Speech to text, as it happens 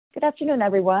Good afternoon,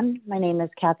 everyone. My name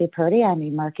is Kathy Purdy. I'm a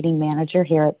marketing manager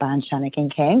here at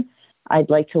Schoeneck King.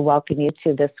 I'd like to welcome you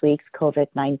to this week's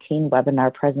COVID-19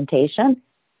 webinar presentation.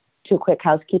 2 quick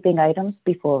housekeeping items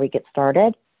before we get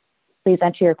started. Please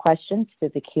enter your questions through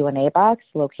the Q&A box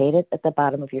located at the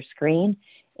bottom of your screen,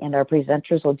 and our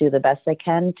presenters will do the best they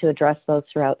can to address those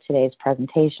throughout today's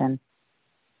presentation.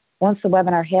 Once the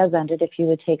webinar has ended, if you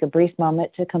would take a brief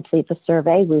moment to complete the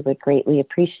survey, we would greatly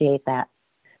appreciate that.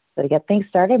 So to get things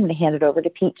started, I'm going to hand it over to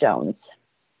Pete Jones.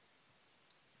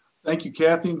 Thank you,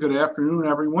 Kathy, and good afternoon,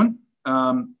 everyone.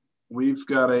 We've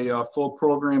got a full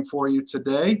program for you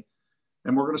today,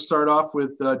 and we're going to start off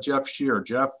with Jeff Shear.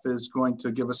 Jeff is going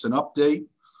to give us an update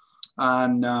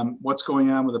on what's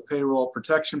going on with the payroll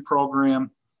protection program,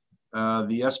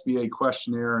 the SBA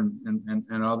questionnaire,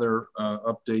 and other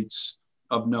updates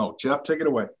of note. Jeff, take it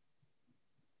away.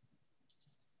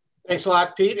 Thanks a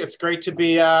lot, Pete. It's great to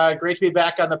be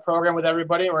back on the program with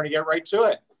everybody. We're going to get right to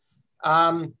it.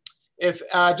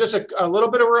 Just a little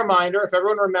bit of a reminder, if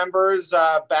everyone remembers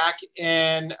back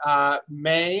in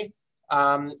May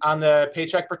on the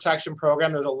Paycheck Protection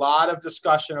Program, there's a lot of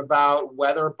discussion about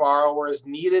whether borrowers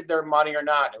needed their money or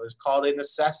not. It was called a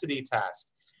necessity test.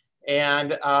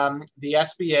 And the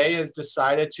SBA has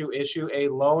decided to issue a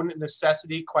loan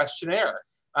necessity questionnaire,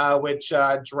 which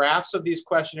drafts of these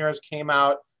questionnaires came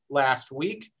out last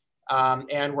week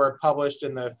and were published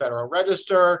in the Federal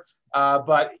Register,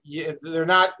 but they're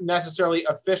not necessarily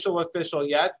official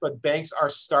yet, but banks are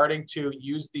starting to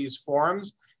use these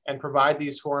forms and provide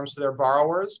these forms to their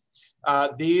borrowers.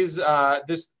 This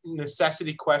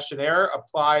necessity questionnaire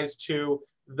applies to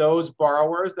those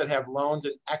borrowers that have loans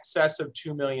in excess of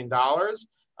 $2 million.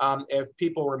 If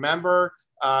people remember,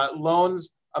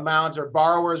 loans amounts or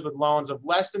borrowers with loans of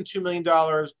less than $2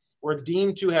 million were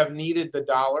deemed to have needed the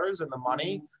dollars and the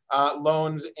money.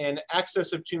 Loans in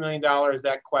excess of $2 million,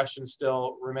 that question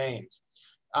still remains.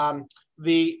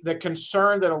 The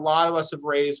concern that a lot of us have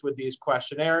raised with these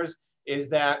questionnaires is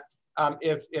that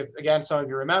if again, some of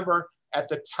you remember, at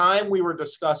the time we were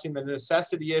discussing the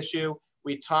necessity issue,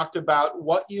 we talked about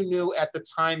what you knew at the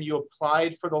time you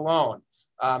applied for the loan.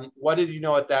 What did you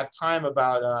know at that time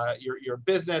about your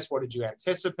business? What did you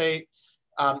anticipate?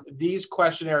 These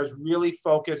questionnaires really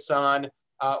focus on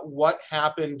what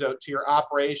happened to your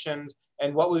operations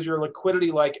and what was your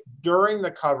liquidity like during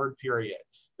the covered period.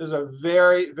 This is a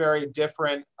very, very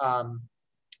different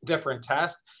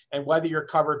test, and whether your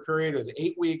covered period is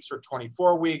 8 weeks or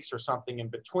 24 weeks or something in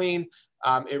between,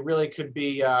 it really could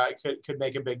be could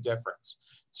make a big difference.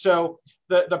 So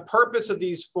the purpose of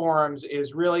these forms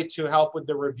is really to help with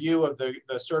the review of the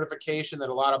certification that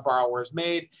a lot of borrowers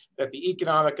made, that the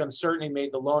economic uncertainty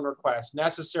made the loan request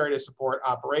necessary to support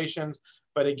operations.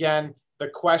 But again, the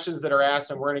questions that are asked,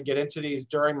 and we're going to get into these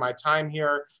during my time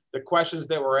here, the questions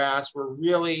that were asked were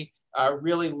really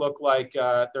look like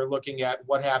they're looking at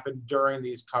what happened during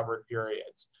these covered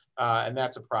periods, and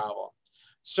that's a problem.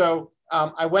 So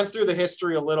I went through the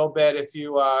history a little bit. If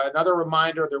you another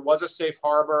reminder, there was a safe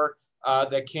harbor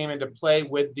that came into play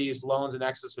with these loans in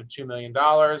excess of $2 million.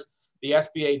 The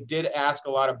SBA did ask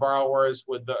a lot of borrowers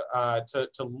with to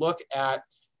look at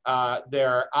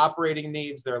their operating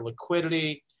needs, their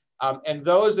liquidity, and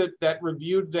those that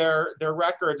reviewed their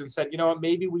records and said, you know what,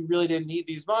 maybe we really didn't need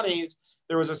these monies.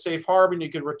 There was a safe harbor and you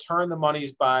could return the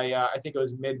monies by, I think it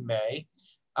was mid-May.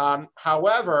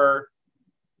 However,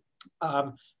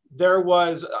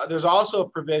 there's also a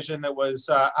provision that was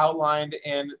outlined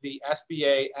in the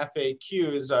SBA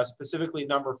FAQs, specifically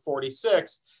number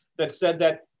 46, that said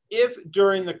that if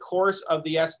during the course of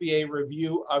the SBA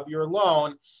review of your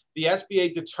loan, the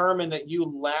SBA determined that you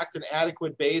lacked an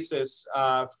adequate basis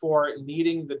for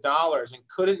needing the dollars and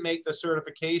couldn't make the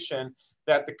certification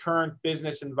that the current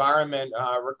business environment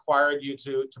required you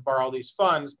to borrow these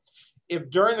funds, if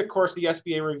during the course of the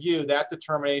SBA review that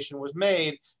determination was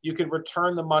made, you could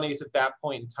return the monies at that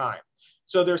point in time.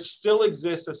 So there still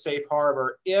exists a safe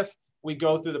harbor if we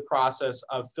go through the process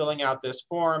of filling out this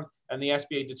form and the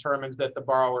SBA determines that the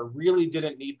borrower really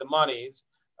didn't need the monies,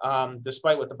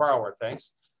 despite what the borrower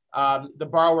thinks. The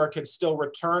borrower can still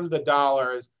return the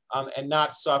dollars and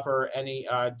not suffer any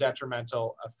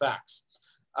detrimental effects.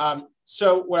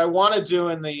 So what I want to do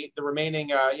in the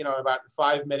remaining, about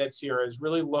 5 minutes here is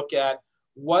really look at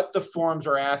what the forms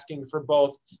are asking for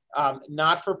both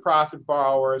not-for-profit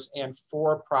borrowers and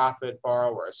for-profit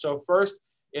borrowers. So first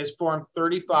is Form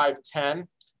 3510.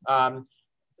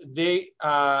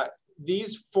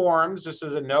 These forms, just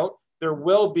as a note, there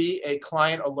will be a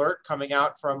client alert coming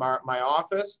out from my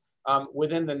office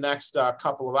within the next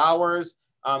couple of hours.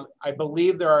 I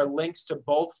believe there are links to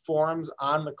both forms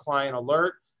on the client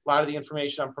alert. lot of the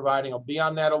information I'm providing will be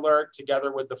on that alert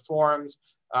together with the forms.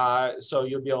 So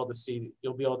you'll be able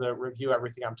to review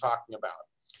everything I'm talking about.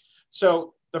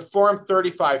 So the Form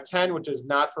 3510, which is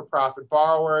not-for-profit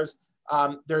borrowers,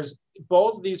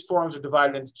 both of these forms are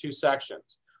divided into two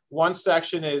sections. One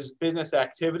section is business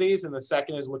activities and the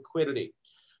second is liquidity.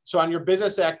 So on your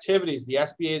business activities, the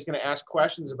SBA is going to ask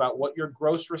questions about what your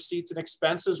gross receipts and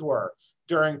expenses were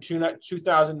during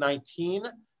 2019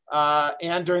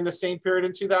 and during the same period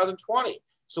in 2020.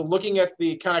 So looking at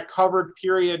the kind of covered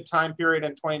time period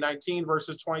in 2019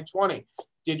 versus 2020,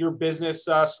 did your business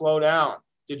slow down?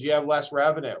 Did you have less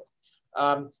revenue?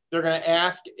 They're going to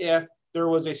ask if there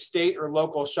was a state or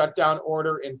local shutdown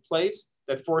order in place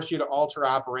that forced you to alter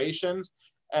operations.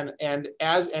 And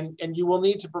you will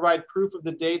need to provide proof of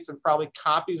the dates and probably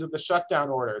copies of the shutdown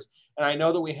orders. And I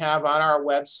know that we have on our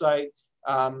website,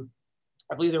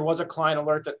 I believe there was a client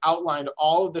alert that outlined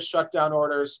all of the shutdown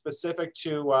orders specific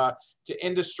to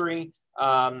industry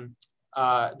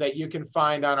that you can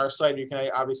find on our site. You can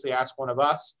obviously ask one of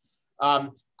us.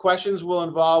 Questions will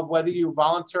involve whether you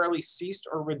voluntarily ceased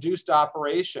or reduced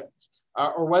operations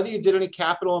or whether you did any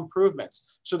capital improvements.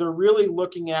 So they're really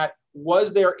looking at,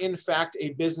 was there in fact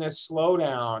a business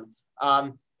slowdown?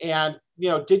 And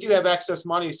did you have excess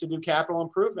monies to do capital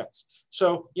improvements?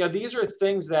 So these are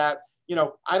things that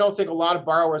I don't think a lot of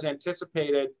borrowers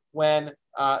anticipated when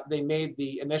they made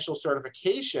the initial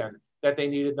certification that they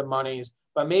needed the monies,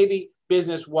 but maybe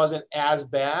business wasn't as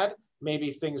bad.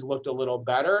 Maybe things looked a little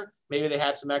better. Maybe they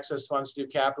had some excess funds to do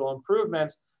capital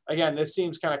improvements. Again, this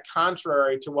seems kind of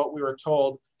contrary to what we were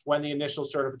told when the initial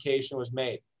certification was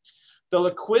made. The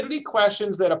liquidity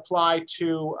questions that apply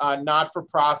to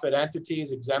not-for-profit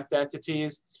entities, exempt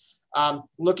entities,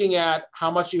 looking at how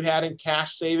much you had in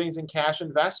cash savings and cash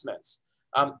investments.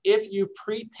 If you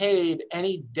prepaid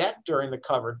any debt during the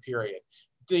covered period,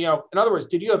 in other words,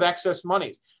 did you have excess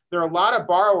monies? There are a lot of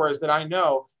borrowers that I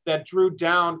know that drew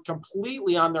down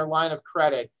completely on their line of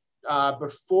credit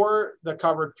before the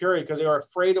covered period because they were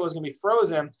afraid it was going to be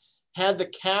frozen, had the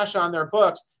cash on their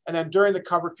books, and then during the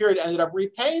covered period ended up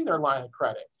repaying their line of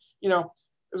credit.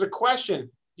 There's a question,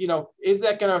 is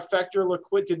that going to affect your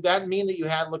liquidity? Did that mean that you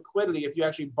had liquidity if you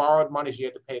actually borrowed money you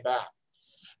had to pay back?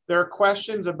 There are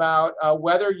questions about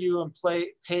whether you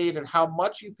paid and how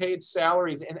much you paid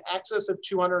salaries in excess of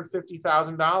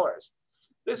 $250,000.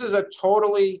 This is a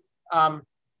totally,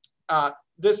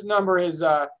 this number is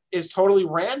totally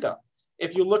random.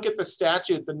 If you look at the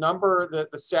statute, the number,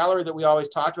 the salary that we always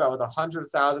talked about was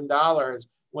 $100,000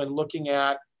 when looking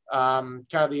at kind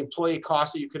of the employee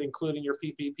costs that you could include in your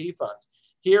PPP funds.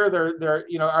 Here,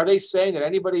 are they saying that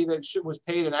anybody that was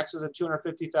paid in excess of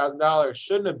 $250,000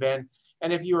 shouldn't have been?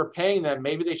 And if you were paying them,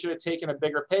 maybe they should have taken a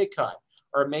bigger pay cut,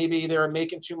 or maybe they were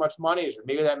making too much money, or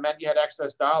maybe that meant you had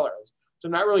excess dollars. So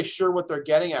I'm not really sure what they're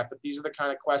getting at, but these are the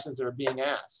kind of questions that are being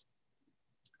asked.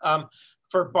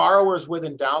 For borrowers with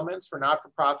endowments, for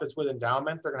not-for-profits with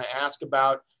endowment, they're going to ask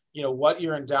about, what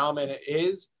your endowment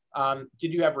is.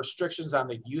 Did you have restrictions on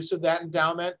the use of that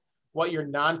endowment? What your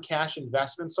non-cash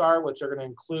investments are, which are going to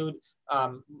include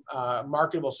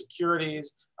marketable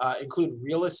securities, include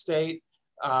real estate,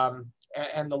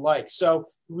 and the like. So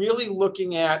really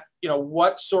looking at,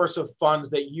 what source of funds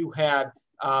that you had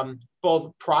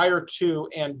both prior to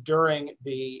and during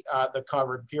the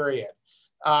covered period.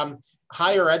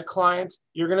 Higher ed clients,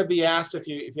 you're going to be asked, if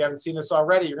you haven't seen this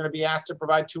already, you're going to be asked to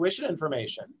provide tuition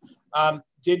information.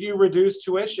 Did you reduce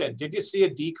tuition? Did you see a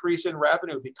decrease in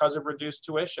revenue because of reduced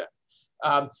tuition?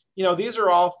 These are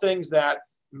all things that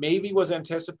maybe was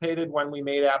anticipated when we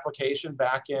made application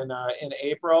back in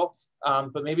April,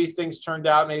 but maybe things turned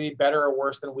out maybe better or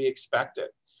worse than we expected.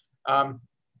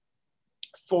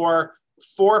 For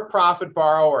for-profit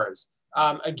borrowers,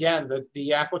 again,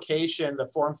 the application, the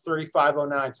Form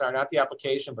 3509, sorry, not the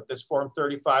application, but this Form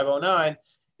 3509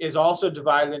 is also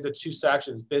divided into two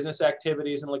sections, business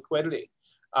activities and liquidity.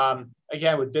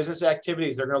 Again, with business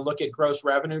activities, they're going to look at gross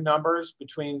revenue numbers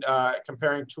between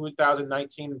comparing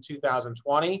 2019 and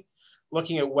 2020,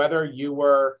 looking at whether you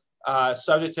were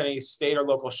subject to any state or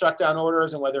local shutdown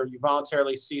orders and whether you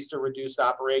voluntarily ceased or reduced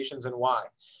operations and why.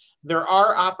 There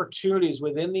are opportunities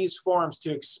within these forms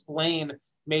to explain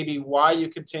maybe why you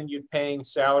continued paying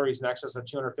salaries in excess of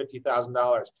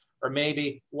 $250,000, or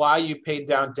maybe why you paid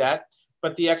down debt,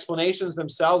 but the explanations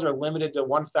themselves are limited to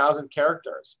 1,000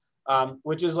 characters,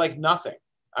 which is like nothing.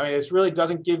 I mean, it really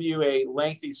doesn't give you a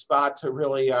lengthy spot to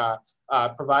really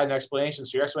provide an explanation,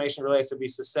 so your explanation really has to be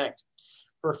succinct.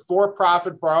 For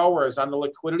for-profit borrowers on the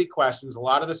liquidity questions, a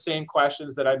lot of the same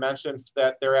questions that I mentioned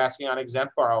that they're asking on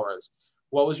exempt borrowers.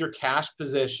 What was your cash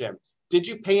position? Did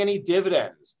you pay any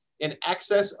dividends? in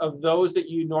excess of those that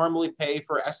you normally pay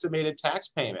for estimated tax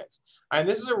payments. And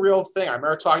this is a real thing. I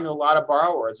remember talking to a lot of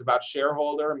borrowers about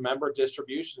shareholder and member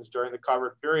distributions during the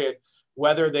covered period,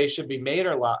 whether they should be made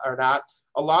or not.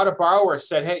 A lot of borrowers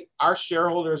said, hey, our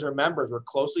shareholders or members, we're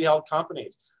closely held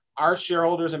companies. Our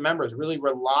shareholders and members really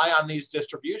rely on these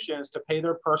distributions to pay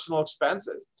their personal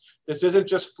expenses. This isn't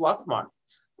just fluff money,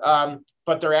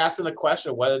 but they're asking the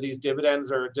question of whether these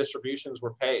dividends or distributions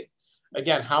were paid.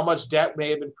 Again, how much debt may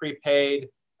have been prepaid,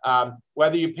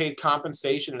 whether you paid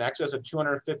compensation in excess of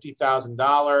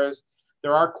 $250,000.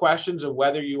 There are questions of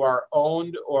whether you are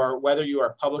owned or whether you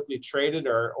are publicly traded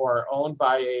or owned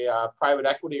by a private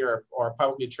equity or a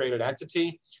publicly traded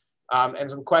entity, and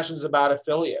some questions about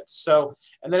affiliates. So,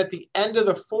 and then at the end of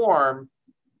the form,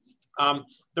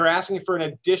 they're asking for an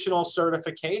additional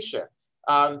certification.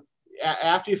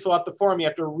 After you fill out the form, you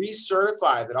have to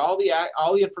recertify that all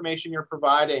the information you're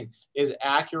providing is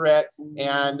accurate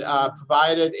and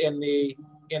provided to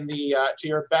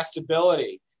your best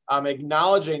ability.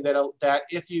 Acknowledging that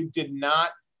if you did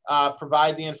not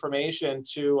provide the information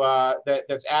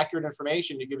that's accurate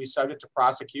information, you could be subject to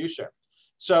prosecution.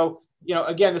 So,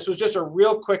 again, this was just a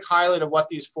real quick highlight of what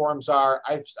these forms are.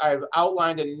 I've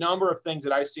outlined a number of things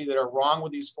that I see that are wrong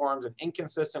with these forms and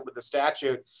inconsistent with the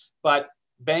statute, but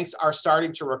banks are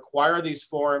starting to require these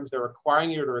forms. They're requiring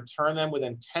you to return them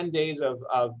within 10 days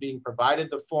of being provided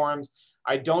the forms.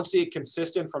 I don't see it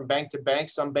consistent from bank to bank.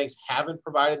 Some banks haven't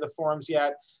provided the forms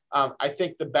yet. I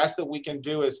think the best that we can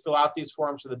do is fill out these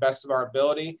forms to the best of our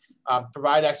ability,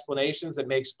 provide explanations that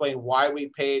may explain why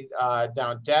we paid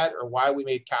down debt or why we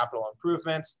made capital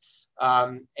improvements,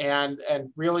 and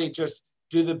really just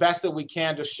do the best that we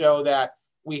can to show that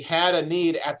we had a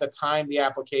need at the time the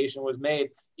application was made,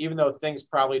 even though things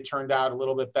probably turned out a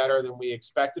little bit better than we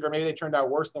expected, or maybe they turned out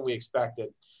worse than we expected.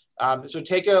 So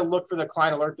take a look for the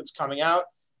client alert that's coming out.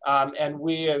 And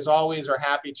we, as always, are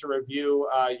happy to review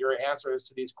your answers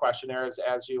to these questionnaires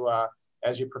as you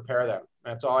prepare them.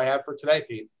 That's all I have for today,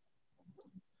 Pete.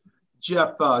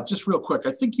 Jeff, just real quick,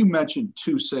 I think you mentioned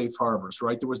 2 safe harbors,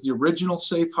 right? There was the original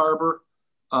safe harbor,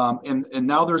 and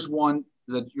now there's one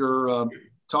that you're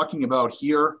talking about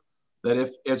here, that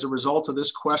if, as a result of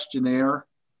this questionnaire,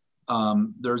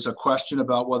 there's a question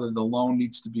about whether the loan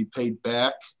needs to be paid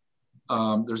back,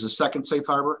 there's a second safe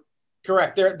harbor?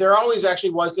 Correct. There always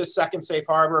actually was this second safe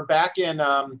harbor back in,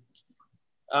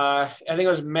 I think it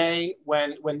was May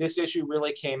when this issue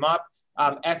really came up.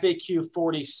 FAQ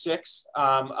 46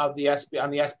 of the on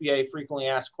the SBA frequently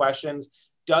asked questions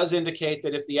does indicate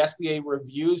that if the SBA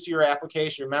reviews your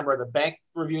application, remember the bank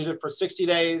reviews it for 60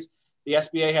 days, the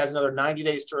SBA has another 90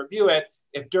 days to review it.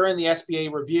 If during the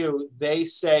SBA review, they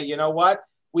say, you know what,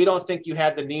 we don't think you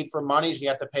had the need for monies, you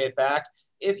have to pay it back.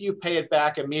 If you pay it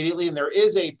back immediately, and there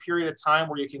is a period of time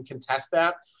where you can contest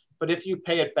that, but if you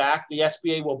pay it back, the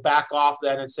SBA will back off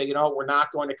then and say, we're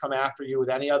not going to come after you with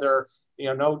any other,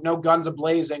 no guns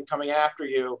a-blazing coming after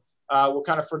you. We'll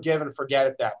kind of forgive and forget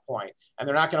at that point. And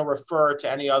they're not going to refer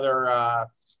to any other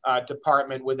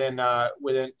department within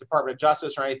Department of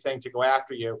Justice or anything to go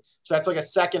after you. So that's like a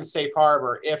second safe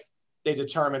harbor if they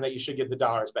determine that you should give the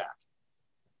dollars back.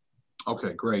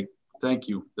 Okay, great. Thank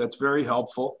you. That's very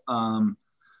helpful.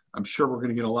 I'm sure we're going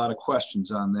to get a lot of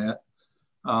questions on that.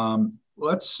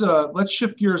 Let's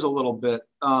shift gears a little bit.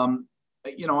 And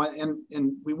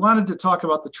we wanted to talk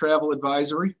about the travel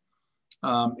advisory.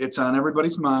 It's on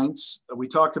everybody's minds. We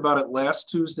talked about it last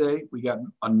Tuesday. We got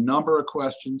a number of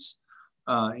questions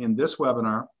in this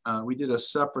webinar. We did a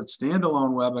separate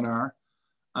standalone webinar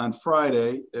on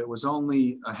Friday. It was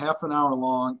only a half an hour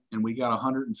long, and we got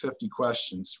 150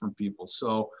 questions from people.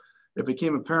 So it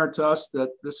became apparent to us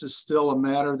that this is still a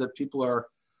matter that people are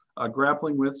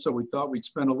grappling with, so we thought we'd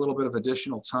spend a little bit of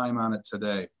additional time on it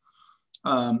today.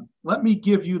 Let me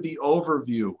give you the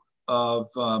overview of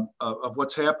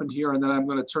what's happened here, and then I'm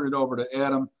going to turn it over to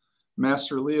Adam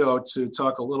Masterleo to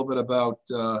talk a little bit about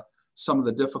some of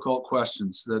the difficult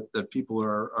questions that people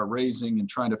are raising and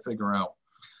trying to figure out.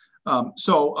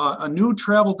 So a new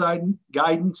travel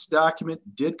guidance document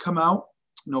did come out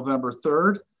November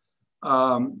 3rd.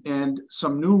 And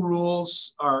some new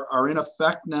rules are in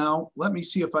effect now. Let me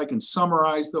see if I can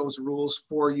summarize those rules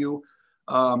for you.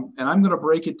 And I'm going to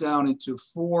break it down into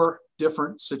 4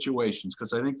 different situations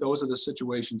because I think those are the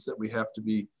situations that we have to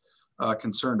be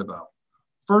concerned about.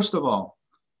 First of all,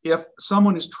 if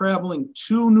someone is traveling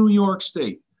to New York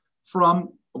State from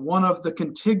one of the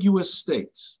contiguous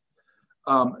states,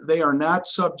 they are not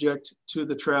subject to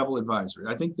the travel advisory.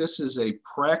 I think this is a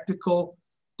practical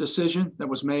decision that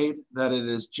was made, that it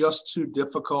is just too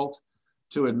difficult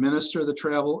to administer the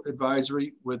travel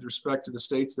advisory with respect to the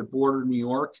states that border New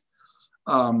York.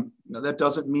 That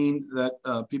doesn't mean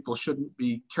that people shouldn't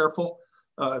be careful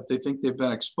if they think they've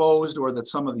been exposed, or that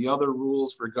some of the other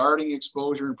rules regarding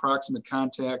exposure and proximate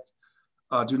contact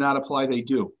do not apply. They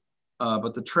do.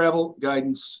 But the travel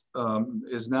guidance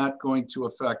is not going to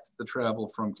affect the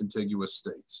travel from contiguous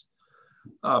states.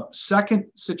 Second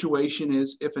situation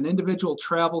is if an individual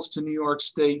travels to New York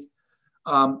State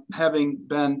having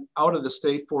been out of the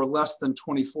state for less than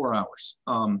 24 hours.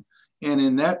 And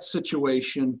in that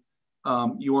situation,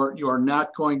 you're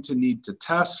not going to need to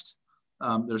test.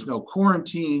 There's no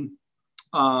quarantine,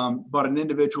 but an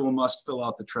individual must fill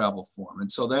out the travel form.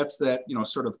 And so that's that,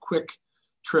 sort of quick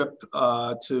trip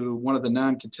to one of the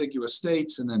non-contiguous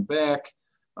states and then back,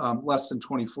 less than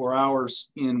 24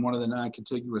 hours in one of the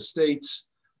non-contiguous states.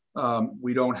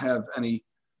 We don't have any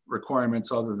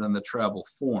requirements other than the travel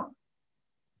form.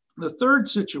 The third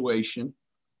situation,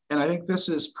 and I think this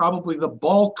is probably the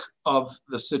bulk of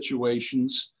the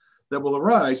situations that will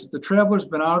arise, if the traveler's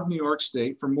been out of New York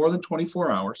State for more than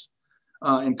 24 hours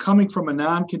and coming from a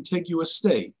non-contiguous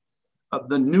state,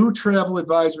 the new travel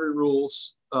advisory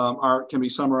rules can be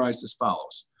summarized as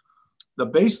follows. The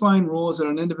baseline rule is that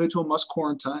an individual must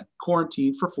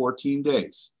quarantine for 14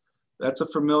 days. That's a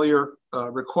familiar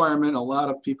requirement. A lot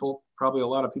of people, probably a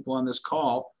lot of people on this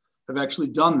call, have actually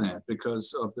done that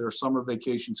because of their summer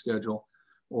vacation schedule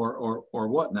or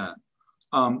whatnot.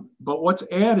 But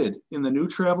what's added in the new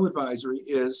travel advisory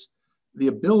is the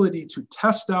ability to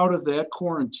test out of that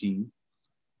quarantine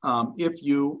if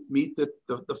you meet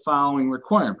the following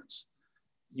requirements.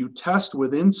 You test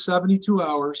within 72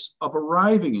 hours of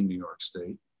arriving in New York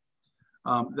State,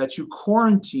 that you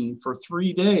quarantine for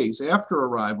 3 days after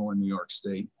arrival in New York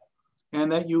State,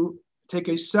 and that you take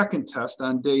a second test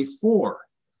on day 4.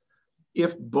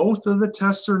 If both of the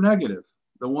tests are negative,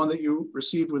 the one that you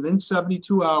received within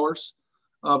 72 hours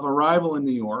of arrival in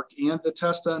New York and the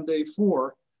test on day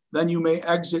 4, then you may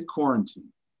exit quarantine.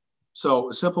 So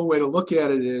a simple way to look at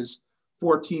it is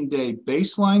 14-day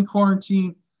baseline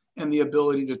quarantine and the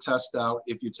ability to test out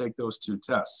if you take those 2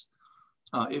 tests.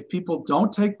 If people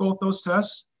don't take both those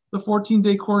tests, the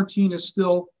 14-day quarantine is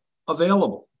still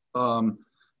available.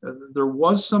 There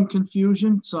was some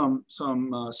confusion, some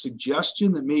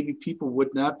suggestion that maybe people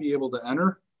would not be able to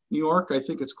enter New York. I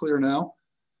think it's clear now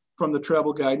from the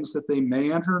travel guidance that they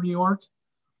may enter New York,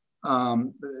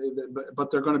 but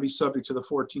they're going to be subject to the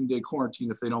 14-day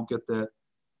quarantine if they don't get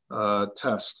that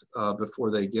test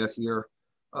before they get here.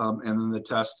 And then the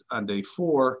test on day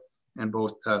 4, and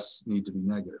both tests need to be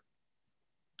negative.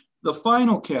 The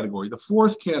final category, the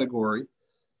fourth category,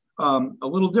 a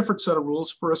little different set of rules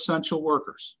for essential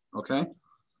workers, okay?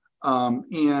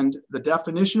 And the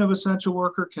definition of essential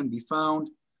worker can be found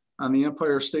on the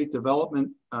Empire State Development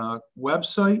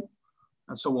website.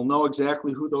 And so we'll know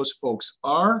exactly who those folks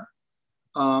are.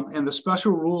 And the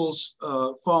special rules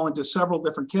fall into several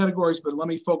different categories, but let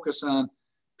me focus on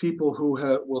people who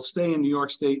will stay in New York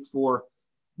State for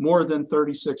more than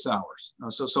 36 hours.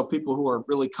 So people who are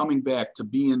really coming back to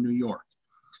be in New York.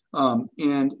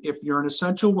 And if you're an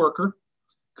essential worker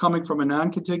coming from a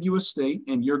non-contiguous state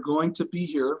and you're going to be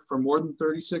here for more than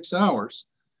 36 hours,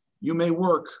 you may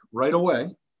work right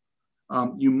away.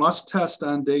 You must test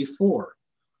on day 4,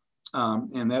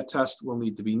 and that test will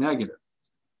need to be negative.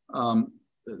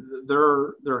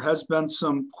 There has been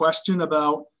some question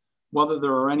about whether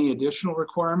there are any additional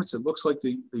requirements. It looks like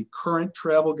the current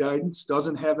travel guidance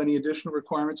doesn't have any additional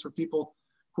requirements for people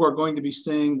who are going to be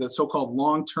staying the so-called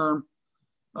long-term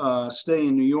stay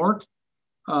in New York.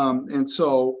 And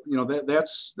so,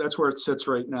 that's where it sits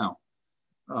right now.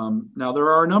 Now,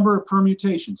 there are a number of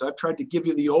permutations. I've tried to give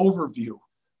you the overview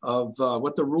of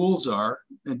what the rules are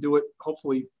and do it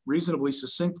hopefully reasonably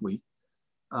succinctly.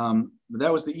 But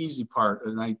that was the easy part,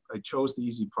 and I chose the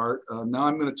easy part. Now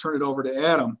I'm going to turn it over to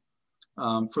Adam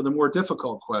for the more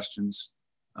difficult questions,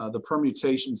 the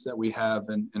permutations that we have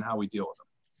and how we deal with them.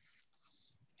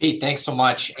 Pete, thanks so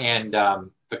much. And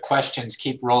the questions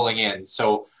keep rolling in.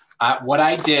 So what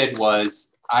I did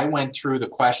was I went through the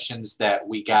questions that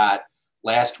we got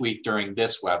last week during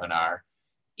this webinar,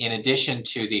 in addition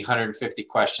to the 150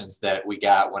 questions that we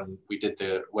got when we did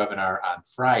the webinar on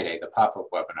Friday, the pop-up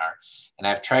webinar. And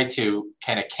I've tried to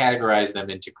kind of categorize them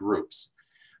into groups.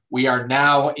 We are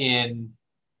now in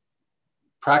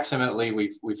approximately,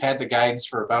 we've had the guidance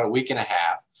for about a week and a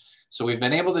half. So we've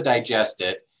been able to digest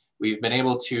it. We've been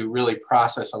able to really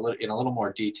process in a little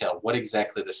more detail what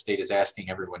exactly the state is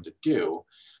asking everyone to do.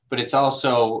 But it's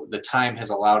also, the time has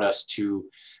allowed us to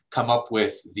come up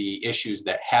with the issues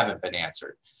that haven't been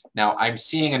answered. Now, I'm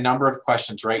seeing a number of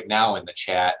questions right now in the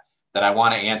chat that I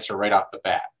want to answer right off the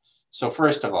bat. So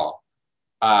first of all,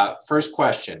 first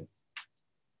question,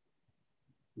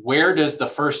 where does the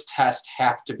first test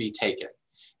have to be taken?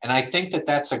 And I think that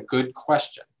that's a good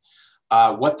question.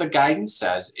 What the guidance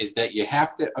says is that you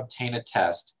have to obtain a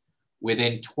test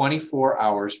within 24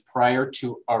 hours prior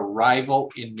to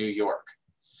arrival in New York.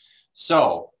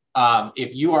 So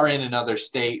if you are in another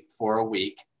state for a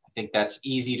week, I think that's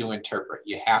easy to interpret.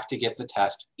 You have to get the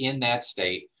test in that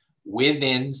state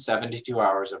within 72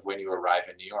 hours of when you arrive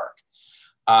in New York.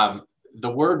 The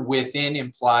word within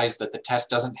implies that the test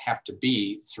doesn't have to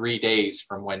be 3 days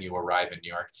from when you arrive in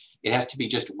New York. It has to be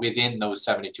just within those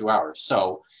 72 hours.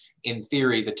 So in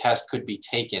theory, the test could be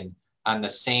taken on the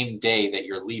same day that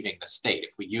you're leaving the state.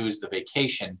 If we use the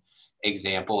vacation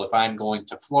example, if I'm going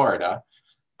to Florida,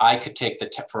 I could take the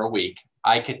for a week,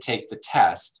 I could take the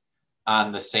test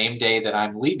on the same day that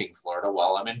I'm leaving Florida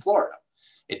while I'm in Florida.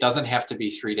 It doesn't have to be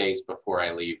 3 days before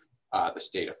I leave the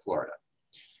state of Florida.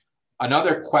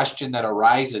 Another question that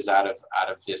arises out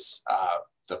of this,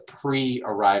 the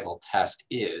pre-arrival test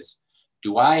is,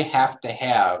 do I have to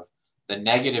have the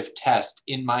negative test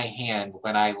in my hand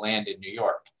when I land in New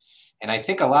York? And I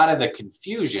think a lot of the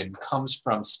confusion comes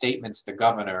from statements the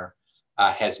governor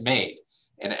has made.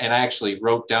 And I actually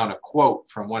wrote down a quote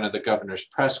from one of the governor's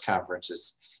press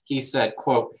conferences. He said,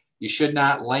 quote, "You should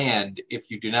not land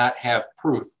if you do not have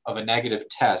proof of a negative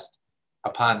test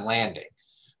upon landing."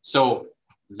 So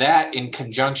that, in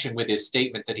conjunction with his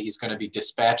statement that he's going to be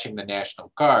dispatching the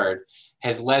National Guard,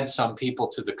 has led some people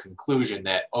to the conclusion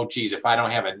that, oh, geez, if I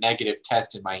don't have a negative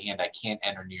test in my hand, I can't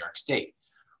enter New York State.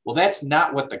 Well, that's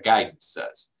not what the guidance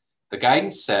says. The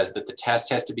guidance says that the test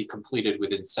has to be completed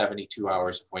within 72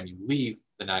 hours of when you leave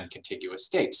the non-contiguous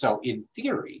state. So in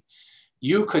theory,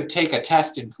 you could take a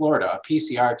test in Florida, a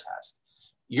PCR test.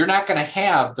 You're not going to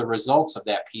have the results of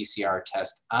that PCR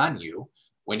test on you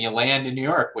when you land in New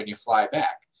York, when you fly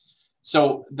back.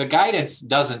 So the guidance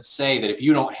doesn't say that if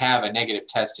you don't have a negative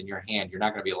test in your hand, you're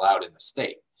not going to be allowed in the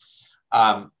state.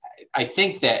 I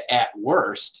think that at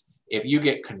worst, if you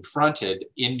get confronted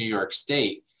in New York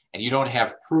State and you don't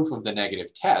have proof of the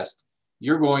negative test,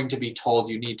 you're going to be told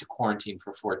you need to quarantine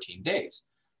for 14 days.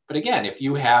 But again, if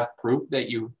you have proof that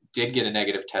you did get a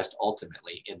negative test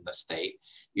ultimately in the state,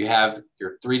 you have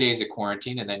your 3 days of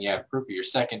quarantine, and then you have proof of your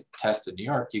second test in New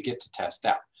York, you get to test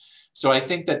out. So I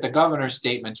think that the governor's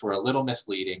statements were a little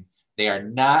misleading. They are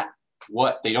not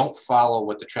they don't follow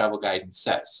what the travel guidance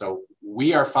says. So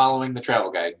we are following the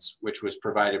travel guidance, which was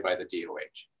provided by the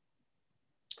DOH.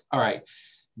 All right,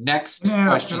 next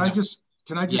question.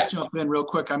 Can I just jump in real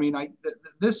quick? I mean,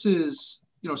 this is,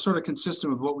 sort of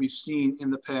consistent with what we've seen in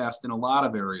the past in a lot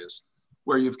of areas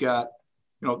where you've got,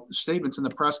 statements in the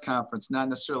press conference not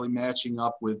necessarily matching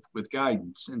up with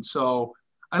guidance. And so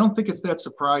I don't think it's that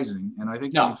surprising. And I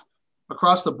think we've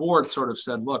across the board sort of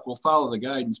said, look, we'll follow the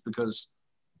guidance because,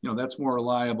 that's more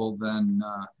reliable than,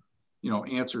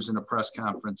 answers in a press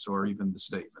conference or even the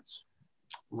statements.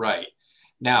 Right.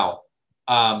 Now,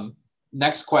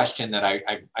 next question that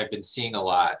I've been seeing a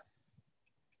lot.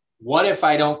 What if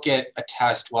I don't get a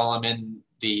test while I'm in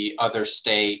the other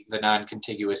state, the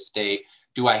non-contiguous state?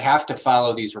 Do I have to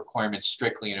follow these requirements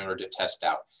strictly in order to test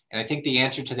out? And I think the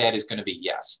answer to that is going to be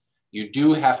yes. You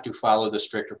do have to follow the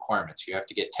strict requirements. You have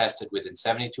to get tested within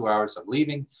 72 hours of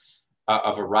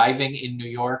arriving in New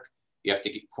York. You have to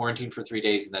get quarantined for 3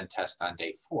 days and then test on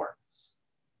day 4.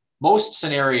 Most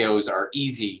scenarios are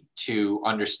easy to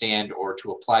understand or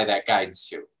to apply that guidance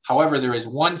to. However, there is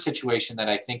one situation that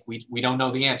I think we don't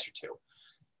know the answer to.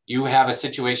 You have a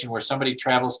situation where somebody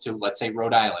travels to, let's say,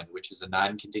 Rhode Island, which is a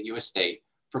non-contiguous state,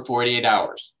 for 48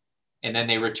 hours, and then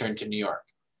they return to New York.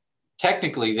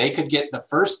 Technically, they could get the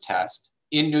first test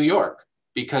in New York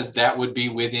because that would be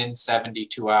within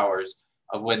 72 hours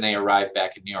of when they arrive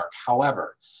back in New York.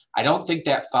 However, I don't think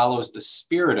that follows the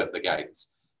spirit of the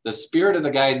guidance. The spirit of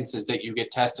the guidance is that you get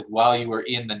tested while you are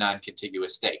in the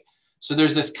non-contiguous state. So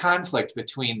there's this conflict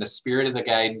between the spirit of the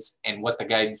guidance and what the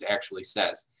guidance actually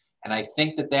says. And I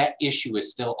think that that issue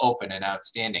is still open and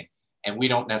outstanding, and we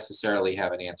don't necessarily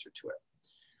have an answer to it.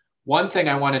 One thing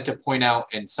I wanted to point out,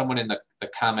 and someone in the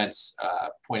comments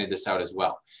pointed this out as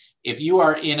well. If you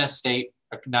are in a state,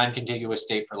 a non-contiguous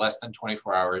state for less than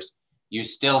 24 hours, you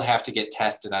still have to get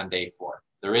tested on day 4.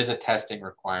 There is a testing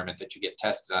requirement that you get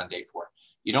tested on day 4.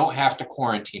 You don't have to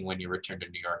quarantine when you return to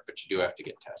New York, but you do have to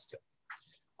get tested.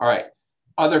 All right,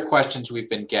 other questions we've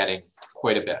been getting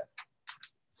quite a bit.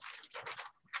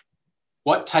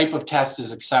 What type of test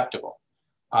is acceptable?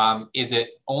 Is it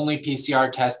only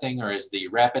PCR testing, or is the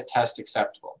rapid test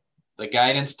acceptable? The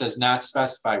guidance does not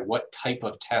specify what type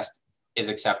of test is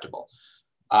acceptable.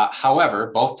 However,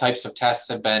 both types of tests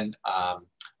have been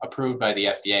approved by the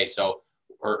FDA. So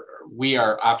or we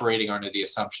are operating under the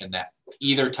assumption that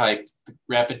either type, the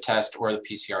rapid test or the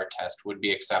PCR test, would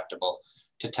be acceptable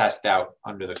to test out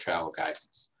under the travel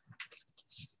guidance.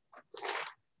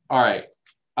 All right,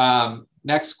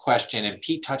 next question, and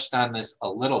Pete touched on this a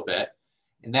little bit,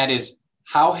 and that is,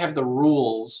 how have the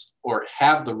rules, or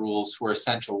have the rules for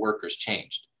essential workers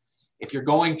changed? If you're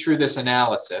going through this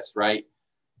analysis, right,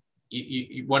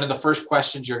 one of the first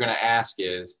questions you're going to ask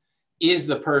is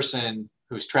the person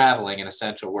who's traveling an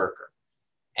essential worker?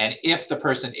 And if the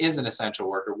person is an essential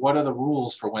worker, what are the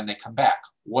rules for when they come back?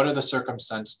 What are the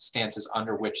circumstances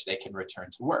under which they can return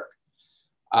to work?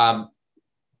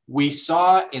 We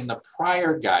saw in the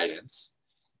prior guidance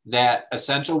that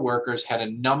essential workers had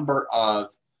a number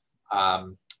of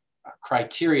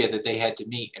criteria that they had to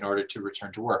meet in order to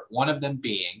return to work. One of them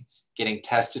being getting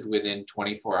tested within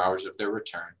 24 hours of their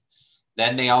return.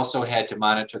 Then they also had to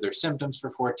monitor their symptoms for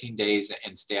 14 days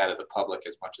and stay out of the public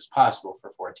as much as possible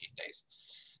for 14 days.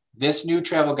 This new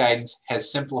travel guidance has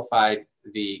simplified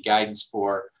the guidance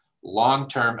for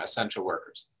long-term essential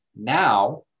workers.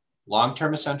 Now,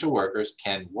 long-term essential workers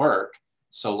can work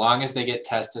so long as they get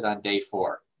tested on day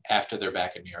 4 after they're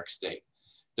back in New York State.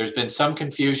 There's been some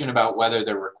confusion about whether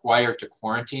they're required to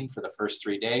quarantine for the first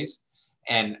 3 days.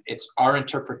 And it's our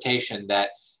interpretation that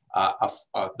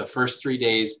the first 3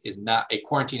 days is not, a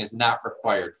quarantine is not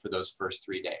required for those first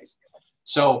 3 days.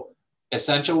 So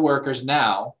essential workers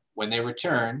now, when they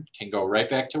return, can go right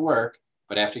back to work,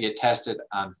 but have to get tested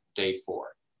on day 4.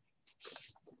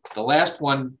 The last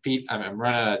one, Pete, I'm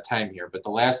running out of time here, but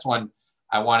the last one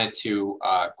I wanted to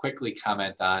quickly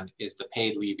comment on is the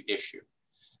paid leave issue.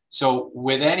 So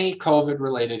with any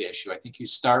COVID-related issue, I think you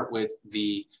start with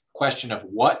the question of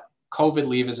what COVID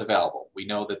leave is available. We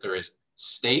know that there is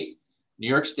state, New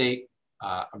York State,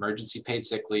 emergency paid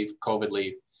sick leave, COVID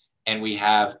leave, and we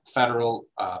have federal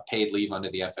paid leave under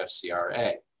the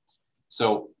FFCRA.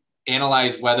 So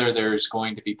analyze whether there's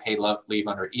going to be paid leave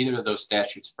under either of those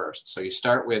statutes first. So you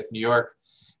start with New York.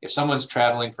 If someone's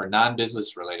traveling for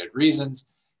non-business related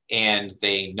reasons and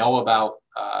they know about,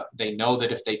 they know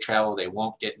that if they travel, they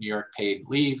won't get New York paid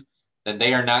leave, then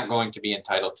they are not going to be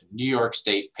entitled to New York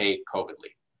State paid COVID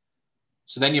leave.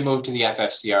 So then you move to the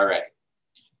FFCRA.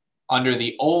 Under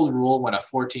the old rule, when a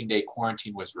 14-day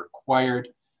quarantine was required,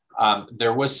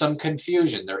 there was some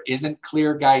confusion. There isn't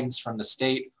clear guidance from the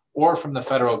state or from the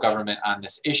federal government on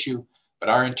this issue, but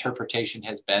our interpretation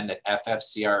has been that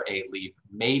FFCRA leave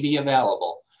may be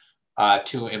available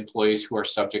to employees who are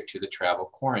subject to the travel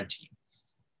quarantine.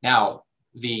 Now,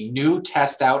 the new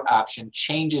test out option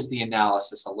changes the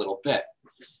analysis a little bit.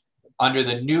 Under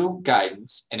the new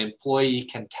guidance, an employee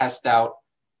can test out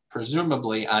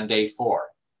presumably on day 4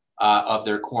 of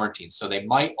their quarantine. So they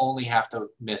might only have to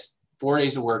miss 4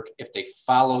 days of work if they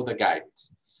follow the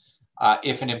guidance.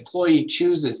 If an employee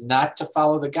chooses not to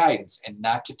follow the guidance and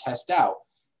not to test out,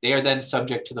 they are then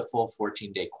subject to the full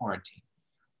 14-day quarantine.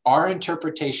 Our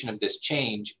interpretation of this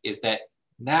change is that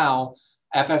now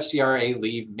FFCRA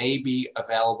leave may be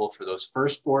available for those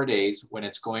first 4 days when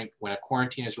a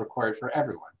quarantine is required for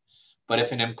everyone. But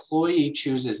if an employee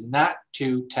chooses not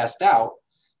to test out,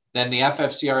 then the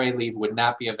FFCRA leave would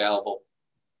not be available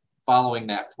following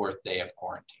that 4th day of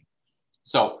quarantine.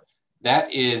 So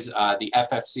that is the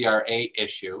FFCRA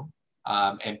issue.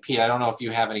 And Pete, I don't know if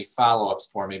you have any follow-ups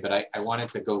for me, but I wanted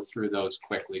to go through those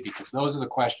quickly because those are the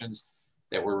questions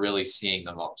that we're really seeing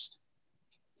the most.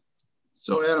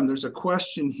 So Adam, there's a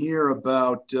question here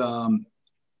about,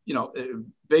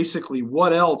 basically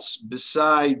what else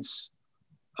besides,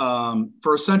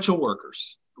 for essential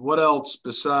workers, what else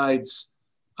besides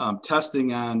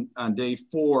testing on day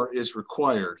 4 is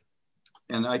required?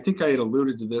 And I think I had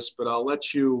alluded to this, but I'll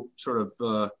let you sort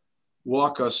of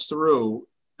walk us through.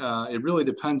 It really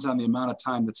depends on the amount of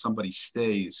time that somebody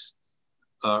stays,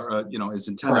 is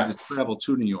intended Correct. to travel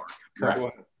to New York.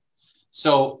 Correct.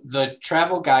 So the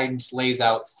travel guidance lays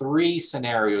out 3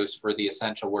 scenarios for the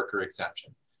essential worker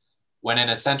exemption. When an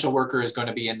essential worker is going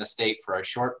to be in the state for a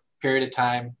short period of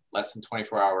time, less than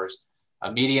 24 hours,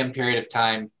 a medium period of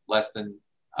time, less than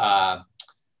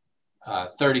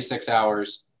 36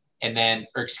 hours, and then,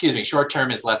 short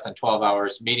term is less than 12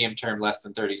 hours, medium term less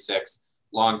than 36,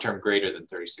 long term greater than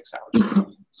 36 hours.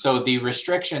 So the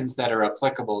restrictions that are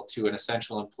applicable to an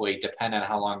essential employee depend on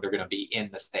how long they're going to be in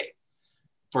the state.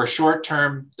 For short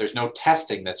term, there's no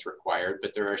testing that's required,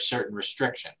 but there are certain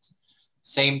restrictions.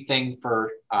 Same thing for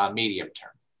medium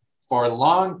term. For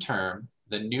long term,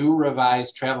 the new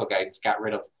revised travel guidance got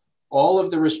rid of all of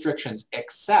the restrictions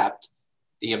except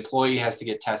the employee has to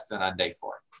get tested on day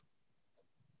 4.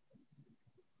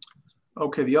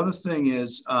 Okay, the other thing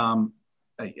is,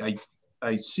 I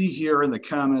I see here in the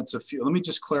comments a few, let me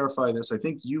just clarify this. I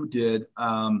think you did.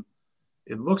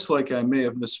 It looks like I may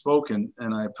have misspoken,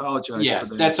 and I apologize for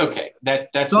that. That's okay.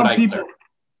 That's what I clarified.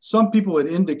 Some people had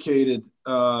indicated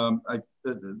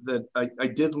that I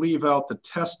did leave out the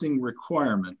testing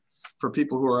requirement for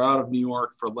people who are out of New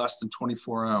York for less than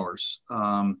 24 hours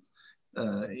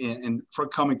and for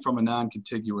coming from a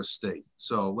non-contiguous state.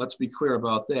 So let's be clear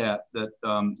about that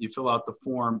you fill out the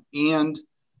form and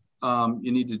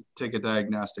you need to take a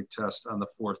diagnostic test on the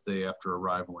 4th day after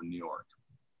arrival in New York.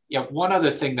 Yeah, one other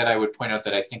thing that I would point out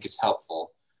that I think is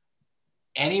helpful,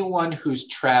 anyone who's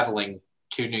traveling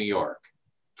to New York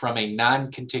from a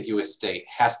non-contiguous state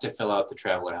has to fill out the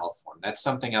traveler health form. That's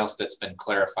something else that's been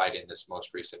clarified in this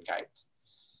most recent guidance.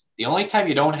 The only time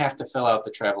you don't have to fill out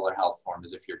the traveler health form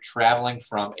is if you're traveling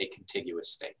from a contiguous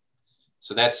state.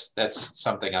 So that's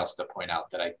something else to point out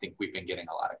that I think we've been getting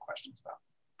a lot of questions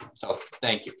about. So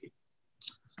thank you, Pete.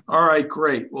 All right,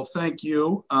 great. Well, thank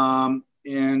you.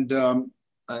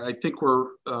 I think we're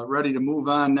ready to move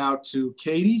on now to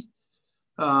Katie.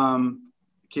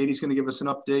 Katie's going to give us an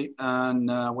update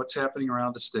on what's happening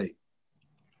around the state.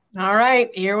 All right,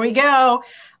 here we go.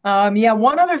 Yeah,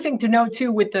 one other thing to note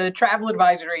too with the travel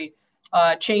advisory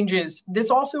changes, this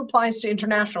also applies to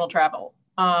international travel.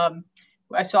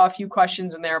 I saw a few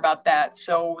questions in there about that.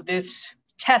 So this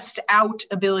test out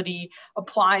ability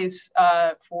applies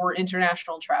for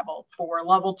international travel for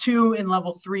level 2 and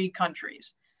level 3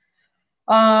 countries.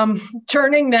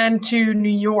 Turning then to New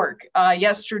York,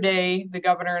 yesterday, the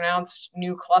governor announced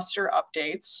new cluster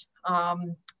updates.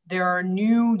 There are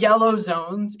new yellow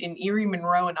zones in Erie,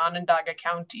 Monroe, and Onondaga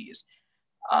counties.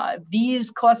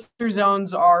 These cluster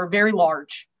zones are very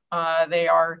large. They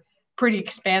are pretty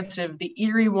expansive. The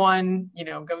Erie one,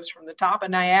 goes from the top of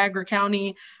Niagara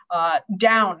County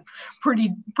down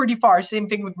pretty far. Same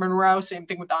thing with Monroe, same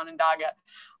thing with Onondaga.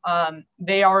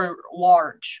 They are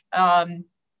large.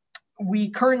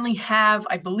 We currently have,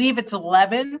 I believe it's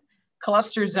 11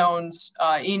 cluster zones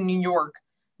in New York.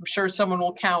 I'm sure someone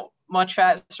will count much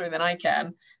faster than I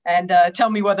can and tell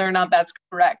me whether or not that's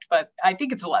correct, but I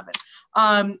think it's 11.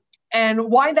 And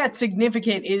why that's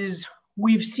significant is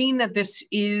we've seen that this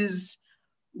is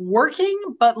working,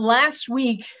 but last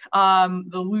week,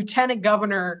 the lieutenant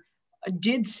governor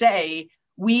did say,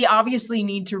 we obviously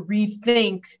need to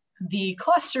rethink the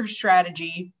cluster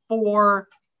strategy for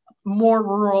more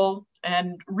rural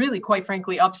and really, quite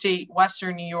frankly, upstate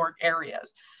Western New York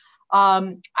areas.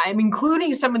 I'm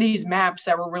including some of these maps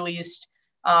that were released.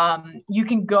 You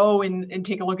can go and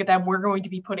take a look at them. We're going to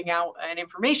be putting out an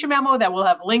information memo that will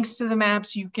have links to the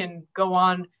maps. You can go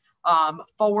on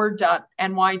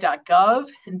forward.ny.gov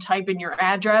and type in your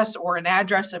address or an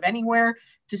address of anywhere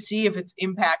to see if it's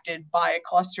impacted by a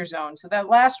cluster zone. So that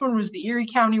last one was the Erie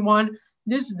County one.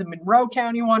 This is the Monroe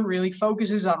County one, really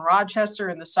focuses on Rochester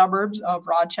and the suburbs of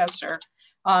Rochester.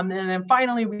 And then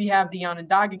finally, we have the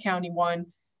Onondaga County one,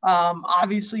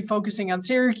 obviously focusing on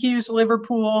Syracuse,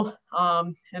 Liverpool,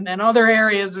 and then other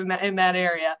areas in that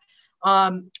area.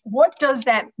 What does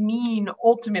that mean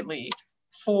ultimately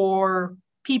for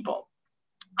people?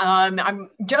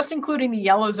 I'm just including the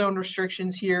yellow zone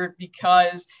restrictions here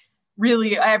because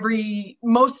really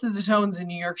most of the zones in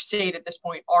New York State at this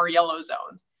point are yellow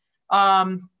zones.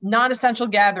 Non-essential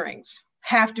gatherings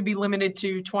have to be limited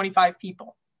to 25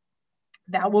 people.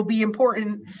 That will be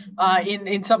important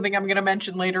in something I'm going to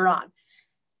mention later on.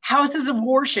 Houses of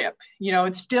worship,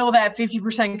 it's still that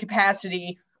 50%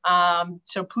 capacity.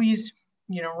 So please,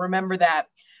 remember that.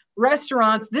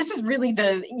 Restaurants, this is really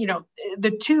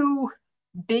the two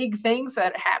big things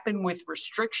that happen with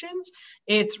restrictions.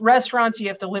 It's restaurants, you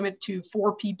have to limit to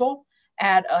 4 people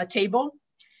at a table.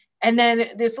 And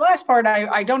then this last part,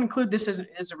 I don't include this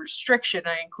as a restriction.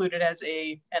 I include it as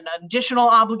an additional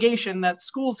obligation that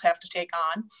schools have to take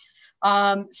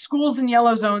on. Schools in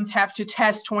yellow zones have to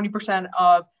test 20%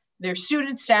 of their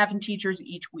students, staff, and teachers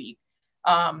each week.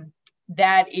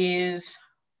 That is,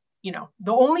 the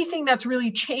only thing that's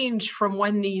really changed from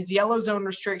when these yellow zone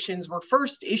restrictions were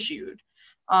first issued.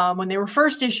 When they were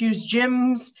first issued,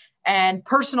 gyms and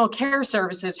personal care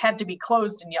services had to be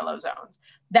closed in yellow zones.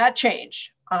 That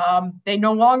changed. They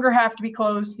no longer have to be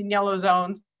closed in yellow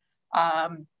zones.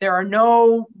 There are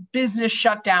no business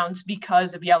shutdowns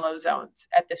because of yellow zones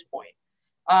at this point.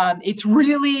 It's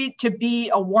really to be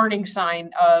a warning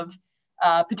sign of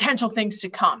potential things to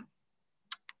come.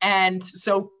 And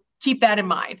so keep that in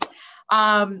mind.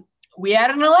 We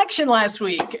had an election last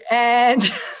week, and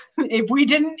if you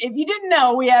didn't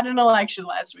know, we had an election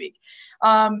last week.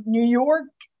 New York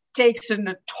takes a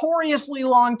notoriously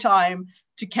long time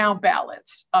to count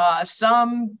ballots.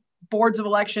 Some boards of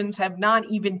elections have not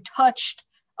even touched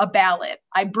a ballot.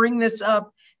 I bring this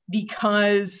up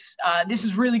because this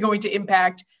is really going to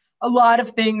impact a lot of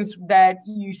things that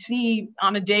you see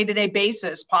on a day-to-day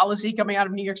basis, policy coming out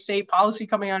of New York State, policy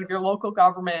coming out of your local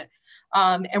government.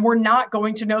 And we're not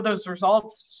going to know those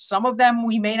results. Some of them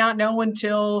we may not know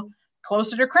until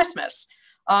closer to Christmas.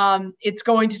 It's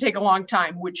going to take a long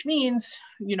time, which means,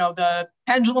 the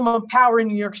pendulum of power in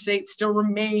New York State still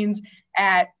remains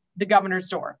at the governor's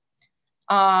door.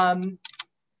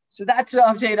 So that's the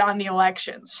update on the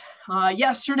elections.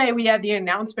 Yesterday, we had the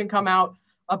announcement come out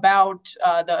about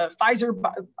the Pfizer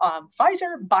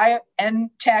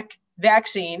BioNTech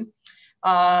vaccine,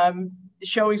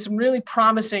 showing some really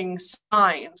promising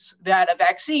signs that a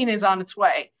vaccine is on its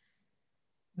way.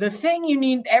 The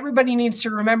thing everybody needs to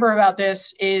remember about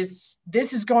this is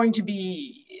going to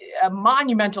be a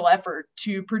monumental effort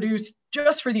to produce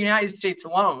just for the United States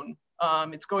alone.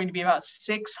 It's going to be about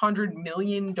 600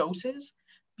 million doses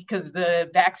because the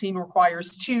vaccine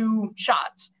requires 2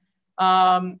 shots.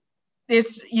 There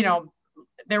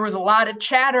was a lot of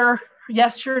chatter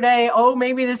yesterday. Oh,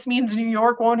 maybe this means New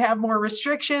York won't have more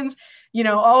restrictions.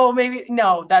 Maybe.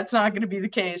 No, that's not going to be the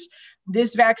case.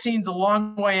 This vaccine's a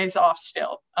long ways off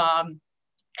still.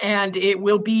 And it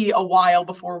will be a while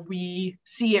before we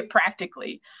see it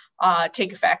practically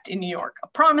take effect in New York. A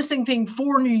promising thing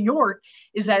for New York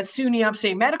is that SUNY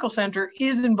Upstate Medical Center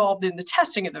is involved in the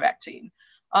testing of the vaccine.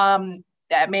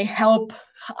 That may help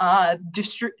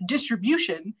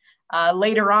distribution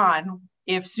later on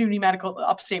if SUNY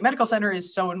Upstate Medical Center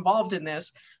is so involved in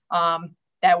this.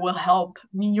 That will help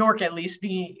New York at least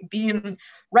be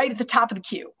right at the top of the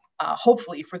queue,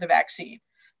 hopefully for the vaccine.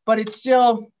 But it's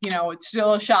still, it's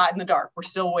still a shot in the dark. We're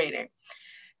still waiting.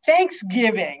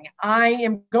 Thanksgiving. I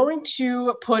am going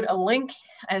to put a link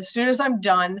as soon as I'm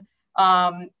done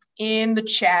in the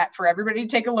chat for everybody to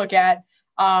take a look at.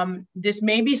 This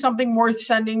may be something worth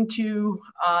sending to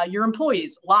your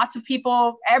employees. Lots of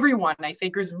people, everyone, I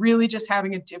think, is really just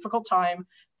having a difficult time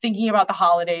thinking about the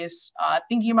holidays,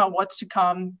 thinking about what's to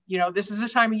come. This is a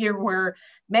time of year where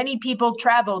many people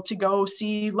travel to go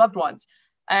see loved ones,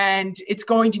 and it's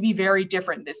going to be very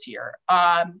different this year.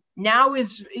 Now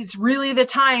is really the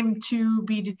time to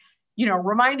be,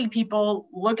 reminding people,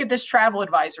 look at this travel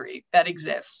advisory that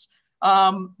exists.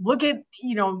 Look at,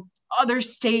 other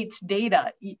states'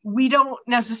 data. We don't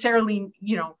necessarily,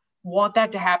 want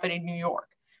that to happen in New York.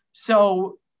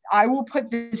 So I will put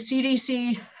the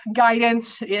CDC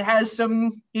guidance. It has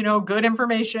some, good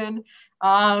information.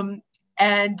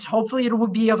 And hopefully it will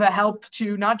be of a help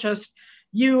to not just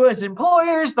you as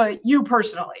employers, but you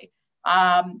personally.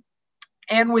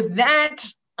 And with that,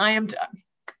 I am done.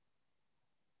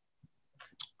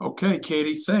 Okay,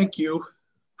 Katie, thank you.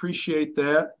 Appreciate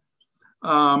that.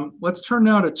 Let's turn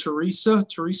now to Teresa.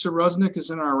 Teresa Rusnick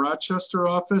is in our Rochester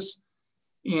office.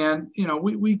 And,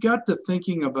 we got to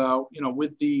thinking about,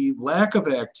 with the lack of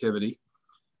activity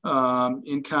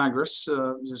in Congress,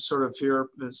 sort of here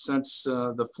since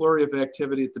the flurry of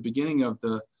activity at the beginning of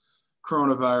the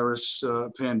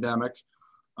coronavirus pandemic,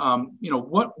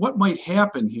 what might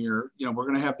happen here? We're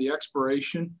going to have the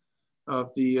expiration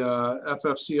of the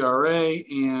FFCRA,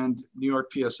 and New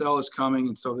York PSL is coming.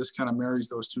 And so this kind of marries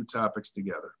those 2 topics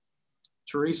together.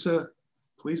 Teresa,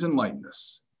 please enlighten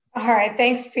us. All right,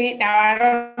 thanks, Pete. Now, I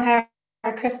don't have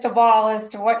a crystal ball as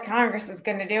to what Congress is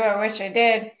going to do. I wish I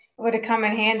did. It would have come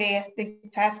in handy these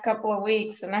past couple of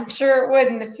weeks, and I'm sure it would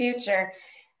in the future.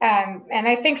 And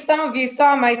I think some of you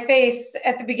saw my face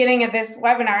at the beginning of this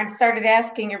webinar and started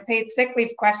asking your paid sick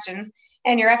leave questions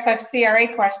and your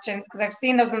FFCRA questions, because I've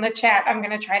seen those in the chat. I'm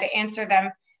going to try to answer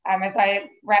them as I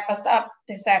wrap us up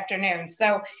this afternoon.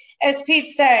 So as Pete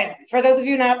said, for those of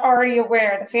you not already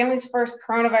aware, the Families First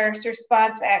Coronavirus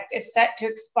Response Act is set to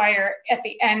expire at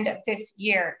the end of this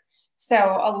year. So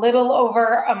a little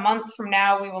over a month from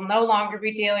now, we will no longer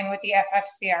be dealing with the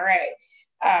FFCRA.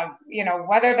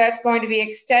 Whether that's going to be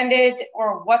extended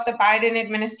or what the Biden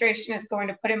administration is going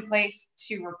to put in place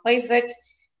to replace it,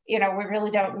 we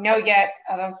really don't know yet,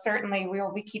 although certainly we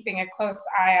will be keeping a close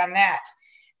eye on that.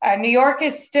 New York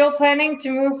is still planning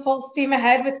to move full steam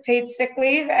ahead with paid sick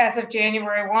leave as of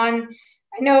January 1.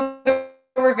 I know there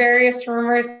were various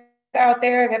rumors out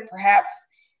there that perhaps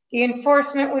the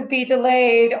enforcement would be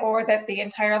delayed or that the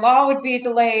entire law would be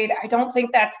delayed. I don't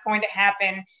think that's going to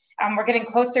happen. We're getting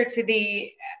closer to the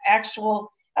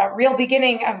actual real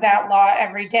beginning of that law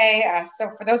every day. So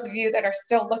for those of you that are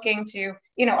still looking to,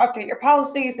 update your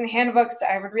policies and handbooks,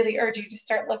 I would really urge you to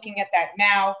start looking at that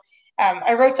now.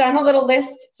 I wrote down a little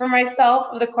list for myself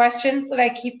of the questions that I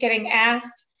keep getting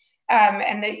asked,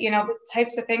 and the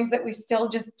types of things that we still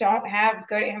just don't have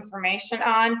good information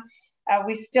on.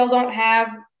 We still don't have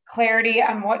clarity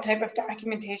on what type of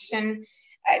documentation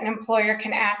an employer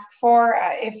can ask for,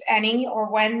 if any,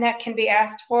 or when that can be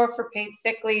asked for paid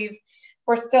sick leave.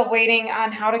 We're still waiting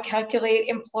on how to calculate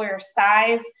employer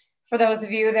size. For those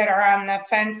of you that are on the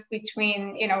fence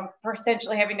between,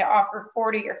 potentially having to offer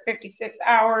 40 or 56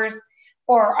 hours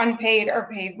or unpaid or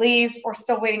paid leave, we're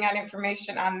still waiting on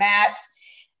information on that.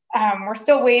 We're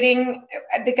still waiting.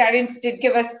 The guidance did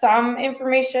give us some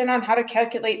information on how to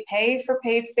calculate pay for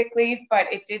paid sick leave, but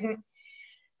it didn't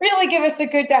really give us a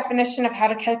good definition of how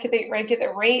to calculate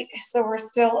regular rate. So we're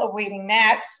still awaiting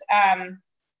that.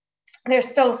 There's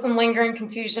still some lingering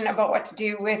confusion about what to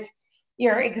do with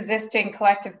your existing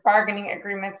collective bargaining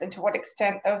agreements and to what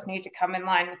extent those need to come in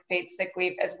line with paid sick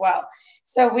leave as well.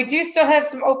 So we do still have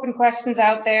some open questions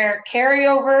out there.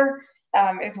 Carryover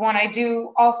is one I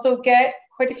do also get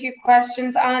quite a few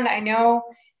questions on. I know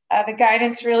the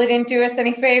guidance really didn't do us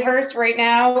any favors. Right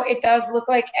now, it does look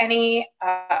like any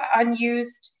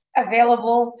unused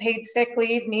available paid sick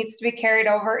leave needs to be carried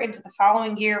over into the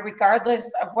following year, regardless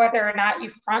of whether or not you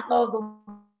front load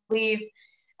the leave,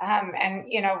 and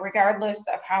regardless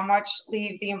of how much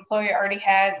leave the employer already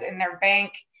has in their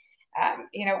bank.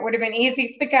 It would have been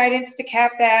easy for the guidance to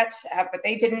cap that, but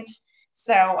they didn't.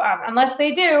 So unless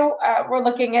they do, we're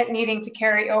looking at needing to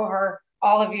carry over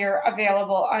all of your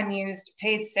available unused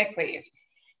paid sick leave.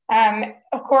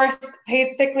 Of course,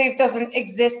 paid sick leave doesn't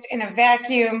exist in a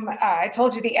vacuum. I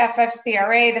told you the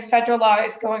FFCRA, the federal law,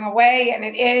 is going away, and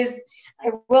it is. I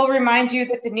will remind you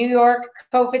that the New York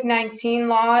COVID-19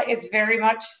 law is very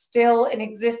much still in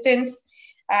existence.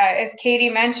 As Katie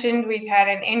mentioned, we've had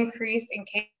an increase in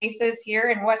cases here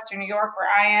in Western New York, where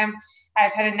I am.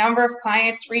 I've had a number of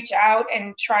clients reach out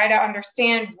and try to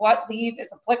understand what leave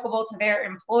is applicable to their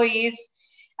employees.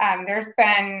 There's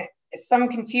been some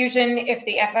confusion if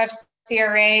the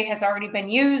FFCRA has already been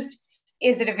used.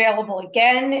 Is it available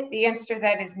again? The answer to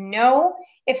that is no.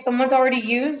 If someone's already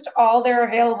used all their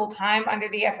available time under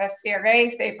the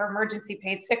FFCRA, say for emergency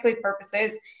paid sick leave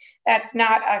purposes, that's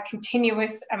not a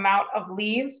continuous amount of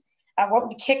leave. What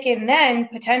would kick in then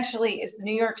potentially is the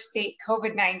New York State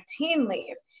COVID-19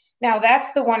 leave. Now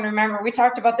that's the one, remember, we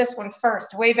talked about this one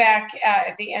first, way back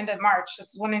at the end of March.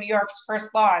 This is one of New York's first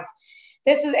laws.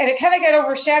 And it kind of got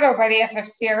overshadowed by the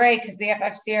FFCRA because the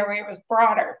FFCRA was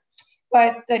broader.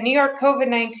 But the New York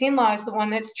COVID-19 law is the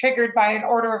one that's triggered by an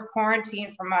order of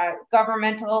quarantine from a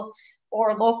governmental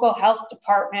or local health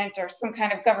department or some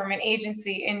kind of government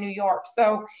agency in New York.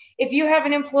 So if you have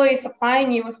an employee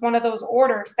supplying you with one of those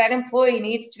orders, that employee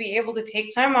needs to be able to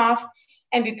take time off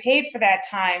and be paid for that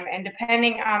time. And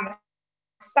depending on the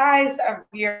size of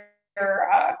your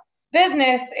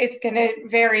business, it's going to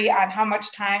vary on how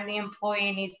much time the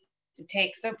employee needs to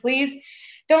take. So please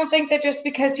don't think that just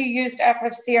because you used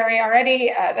FFCRA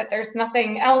already, that there's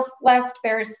nothing else left.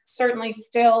 There's certainly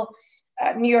still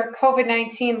New York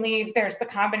COVID-19 leave. There's the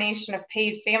combination of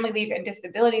paid family leave and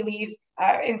disability leave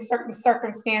in certain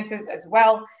circumstances as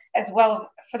well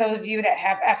for those of you that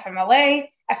have FMLA.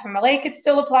 FMLA could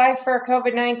still apply for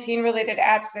COVID-19 related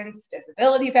absence,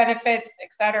 disability benefits,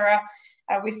 etc.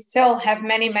 We still have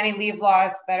many, many leave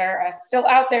laws that are still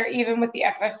out there, even with the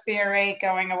FFCRA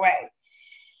going away.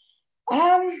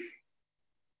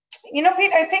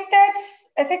 Pete, I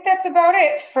think that's about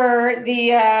it for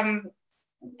the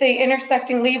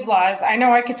intersecting leave laws. I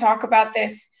know I could talk about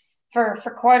this for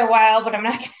quite a while, but I'm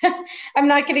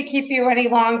not going to keep you any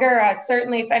longer.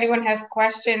 Certainly, if anyone has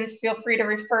questions, feel free to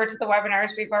refer to the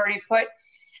webinars we've already put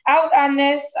out on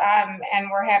this, and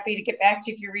we're happy to get back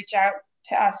to you if you reach out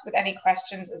to us with any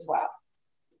questions as well.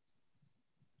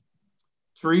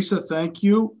 Teresa, thank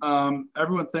you.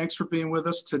 Everyone, thanks for being with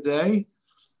us today.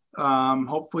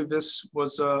 Hopefully this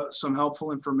was some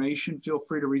helpful information. Feel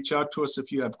free to reach out to us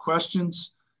if you have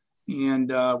questions, and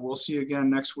we'll see you again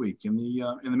next week. In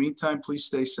the meantime, please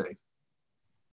stay safe.